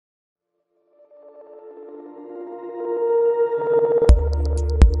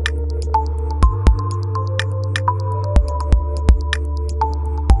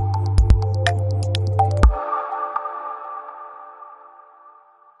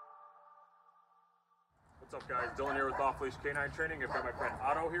What's up, guys? Dylan here with Off Leash Canine Training. I've got my friend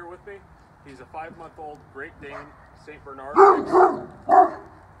Otto here with me. He's a 5-month-old Great Dane St. Bernard.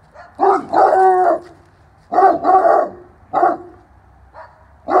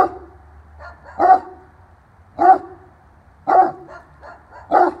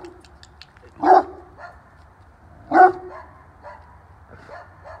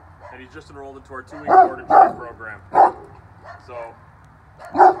 And he's just enrolled into our 2-week board and train program. So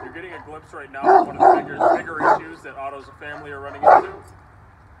you're getting a glimpse right now of one of the bigger issues that Otto's family are running into.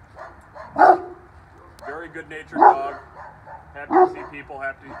 Very good-natured dog, happy to see people,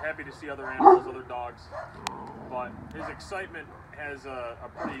 happy to see other animals, other dogs. But his excitement has a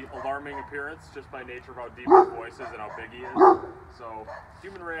pretty alarming appearance just by nature of how deep his voice is and how big he is. So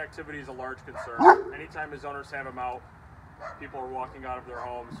human reactivity is a large concern. Anytime his owners have him out, people are walking out of their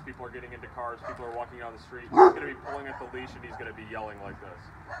homes, people are getting into cars, people are walking down the street. He's going to be pulling at the leash and he's going to be yelling like this.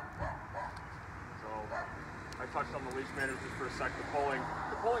 So I touched on the leash manners just for a sec. The pulling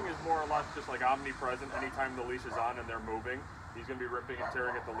is more or less just like omnipresent. Anytime the leash is on and they're moving, he's going to be ripping and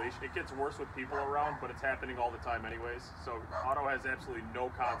tearing at the leash. It gets worse with people around, but it's happening all the time anyways. So Otto has absolutely no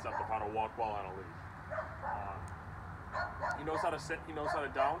concept of how to walk while on a leash. He knows how to sit, he knows how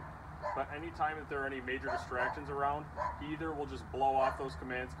to down. But anytime that there are any major distractions around, he either will just blow off those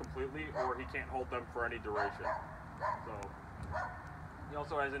commands completely or he can't hold them for any duration. So he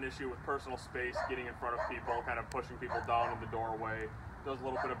also has an issue with personal space, getting in front of people, kind of pushing people down in the doorway, does a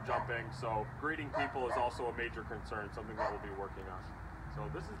little bit of jumping. So greeting people is also a major concern, something that we'll be working on. So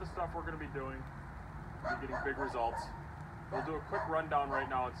this is the stuff we're going to be doing. We're getting big results. We'll do a quick rundown right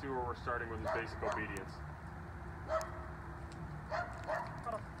now and see where we're starting with his basic obedience.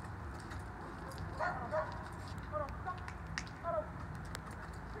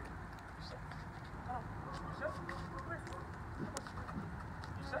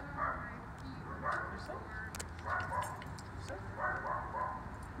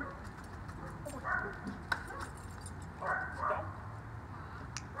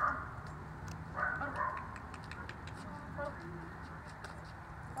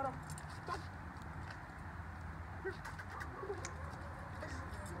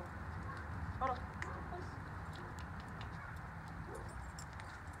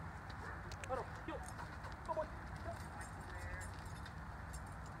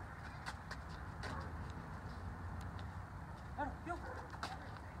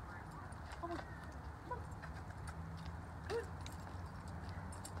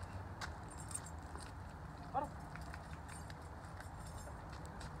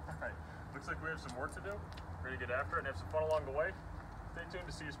 Looks like we have some work to do. We're going to get after it and have some fun along the way. Stay tuned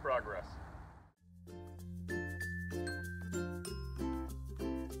to see his progress.